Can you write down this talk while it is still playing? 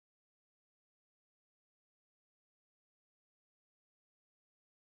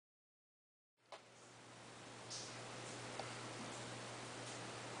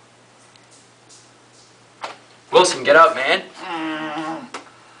Wilson, get up, man.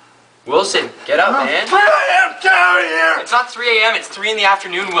 Wilson, get up, man. 3 a.m. Get out of here! It's not 3 a.m., it's 3 in the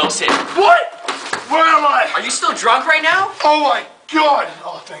afternoon, Wilson. What? Where am I? Are you still drunk right now? Oh my God!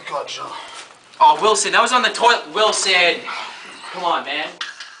 Oh, thank God, Joe. Oh, Wilson, that was on the toilet. Wilson! Come on, man.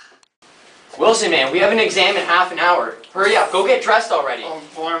 Wilson, man, we have an exam in half an hour. Hurry up, go get dressed already. Oh,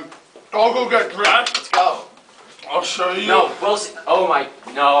 fine. I'll go get dressed. Let's go. I'll show you. No, Wilson. Oh my,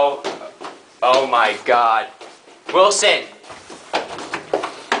 no. Oh my God. Wilson.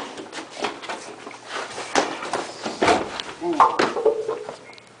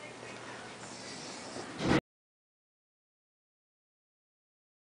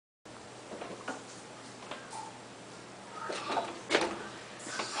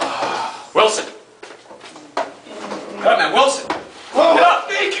 Wilson. Get up, man. Wilson. Oh, get up.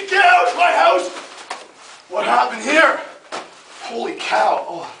 Naked, get out of my house. What happened here? Holy cow.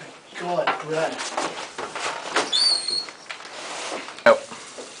 Oh, thank God, bread.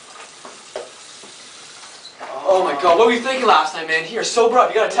 Oh my God, what were you thinking last night, man? Here, sober up.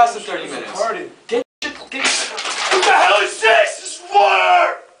 You got a test in 30 minutes. Party. Get. What the hell is this? This is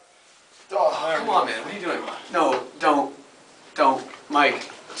water! Oh, Come on, man. What are you doing? No, don't. Mike,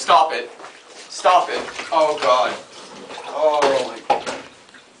 stop it. Stop it. Oh God. Oh my God.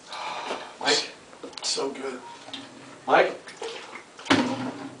 Mike? So good. Mike?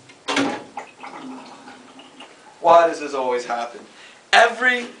 Why does this always happen?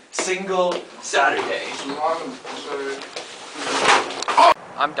 Every single Saturday.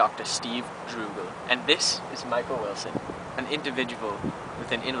 I'm Dr. Steve Drugel, and this is Michael Wilson, an individual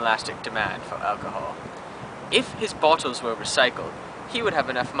with an inelastic demand for alcohol. If his bottles were recycled, he would have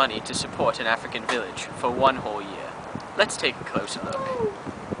enough money to support an African village for 1 whole year. Let's take a closer look.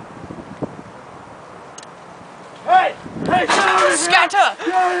 Hey! Hey, get out of here! Scatter!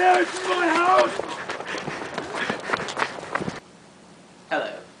 Get out of here! It's my house!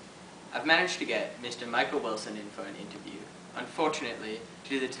 Hello. I've managed to get Mr. Michael Wilson in for an interview. Unfortunately,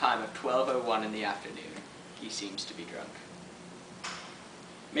 due to the time of 12:01 in the afternoon, he seems to be drunk.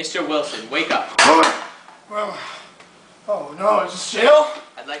 Mr. Wilson, wake up. Well, oh no, is this jail?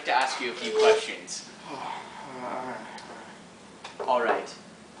 I'd like to ask you a few questions. Alright.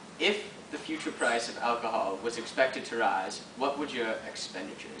 If the future price of alcohol was expected to rise, what would your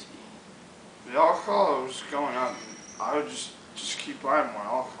expenditures be? The alcohol was going up. I would just keep buying more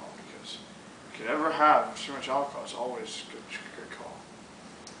alcohol because if you could ever have too much alcohol, it's always a good call.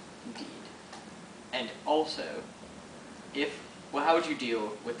 Indeed. And also, how would you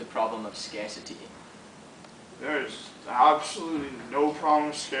deal with the problem of scarcity? There is absolutely no problem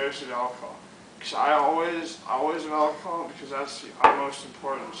with scarcity of alcohol. Because I always have alcohol because that's the utmost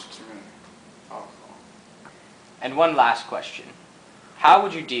importance to me. Alcohol. And one last question. How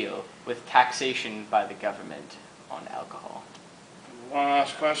would you deal with taxation by the government on alcohol? One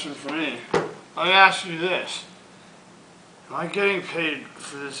last question for me. Let me ask you this. Am I getting paid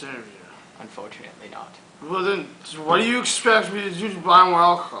for this interview? Unfortunately not. Well then, what do you expect me to do to buy more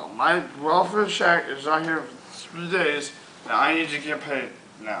alcohol? My welfare check is not here for 3 days, and I need to get paid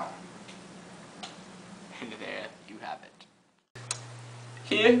now. And there you have it.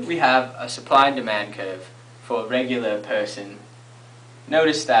 Here we have a supply and demand curve for a regular person.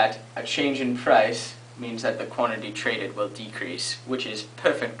 Notice that a change in price means that the quantity traded will decrease, which is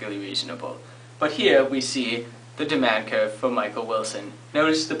perfectly reasonable. But here we see the demand curve for Michael Wilson.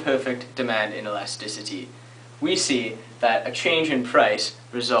 Notice the perfect demand inelasticity. We see that a change in price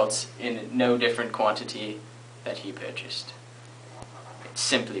results in no different quantity that he purchased. It's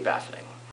simply baffling.